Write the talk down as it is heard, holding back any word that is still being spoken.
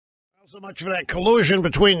So much for that collusion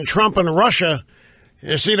between Trump and Russia.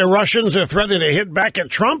 You see, the Russians are threatening to hit back at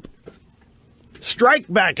Trump,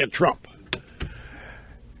 strike back at Trump.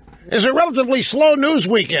 It's a relatively slow news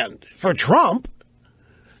weekend for Trump.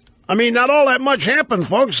 I mean, not all that much happened,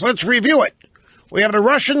 folks. Let's review it. We have the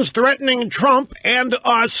Russians threatening Trump and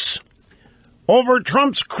us over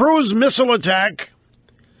Trump's cruise missile attack.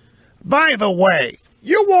 By the way,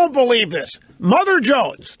 you won't believe this. Mother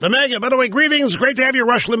Jones, the mega. By the way, greetings. Great to have you,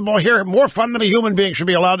 Rush Limbaugh, here. More fun than a human being should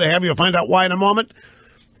be allowed to have. You'll find out why in a moment.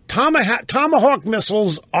 Tomahawk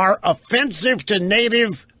missiles are offensive to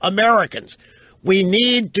Native Americans. We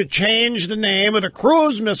need to change the name of the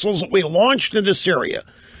cruise missiles that we launched into Syria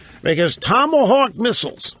because Tomahawk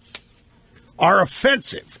missiles are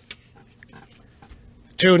offensive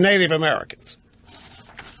to Native Americans.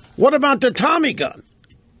 What about the Tommy gun?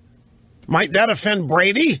 Might that offend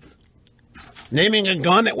Brady? Naming a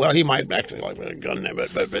gun, well, he might actually like a gun name,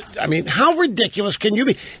 but I mean, how ridiculous can you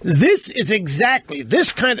be? This is exactly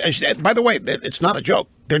this kind of, by the way, it's not a joke.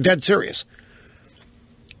 They're dead serious.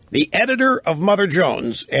 The editor of Mother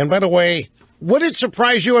Jones, and by the way, would it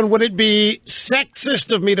surprise you and would it be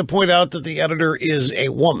sexist of me to point out that the editor is a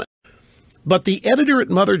woman? But the editor at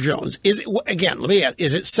Mother Jones, again, let me ask,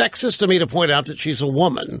 is it sexist of me to point out that she's a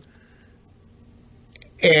woman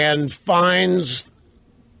and finds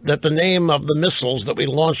that the name of the missiles that we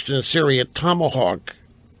launched in Syria, Tomahawk,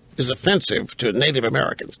 is offensive to Native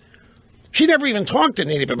Americans? She never even talked to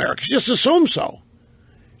Native Americans. She just assumes so.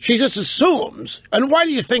 She just assumes. And why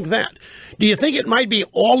do you think that? Do you think it might be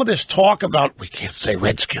all of this talk about we can't say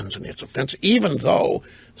Redskins and it's offensive, even though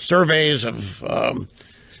surveys of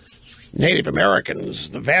Native Americans,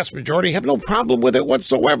 the vast majority, have no problem with it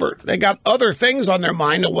whatsoever. They got other things on their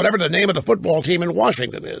mind than whatever the name of the football team in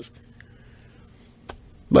Washington is.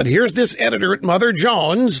 But here's this editor at Mother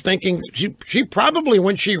Jones thinking she probably,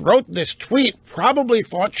 when she wrote this tweet, probably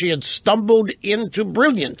thought she had stumbled into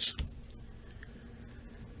brilliance.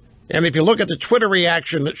 And if you look at the Twitter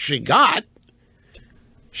reaction that she got,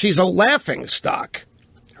 she's a laughingstock.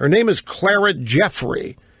 Her name is Clara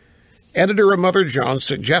Jeffrey, editor of Mother Jones,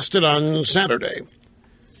 suggested on Saturday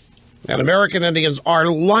that American Indians are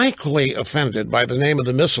likely offended by the name of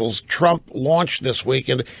the missiles Trump launched this week.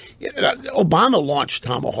 And Obama launched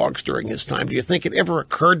Tomahawks during his time. Do you think it ever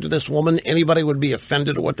occurred to this woman anybody would be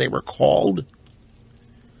offended at what they were called?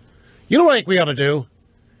 You know what I think we ought to do?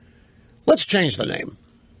 Let's change the name.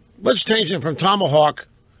 Let's change it from Tomahawk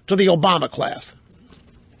to the Obama class.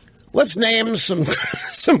 Let's name some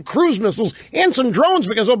cruise missiles and some drones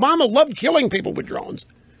because Obama loved killing people with drones.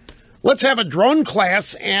 Let's have a drone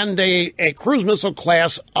class and a cruise missile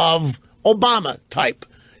class of Obama type.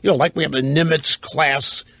 You know, like we have the Nimitz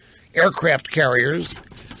class aircraft carriers.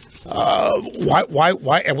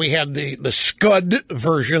 Why? And we had the Scud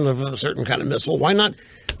version of a certain kind of missile. Why not?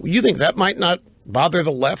 You think that might not bother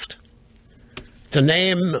the left to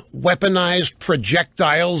name weaponized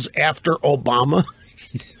projectiles after Obama?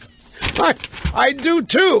 I do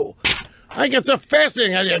too. I think it's a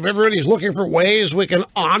fascinating idea. If everybody's looking for ways we can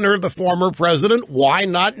honor the former president, why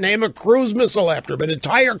not name a cruise missile after him, an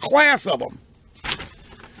entire class of them?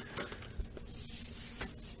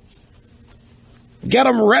 Get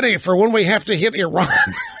them ready for when we have to hit Iran.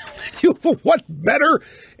 What better?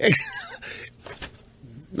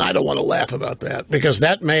 I don't want to laugh about that because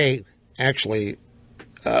that may actually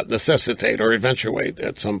necessitate or eventuate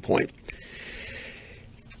at some point.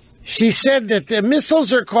 She said that the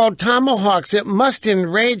missiles are called Tomahawks. It must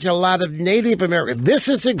enrage a lot of Native Americans. This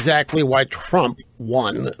is exactly why Trump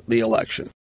won the election.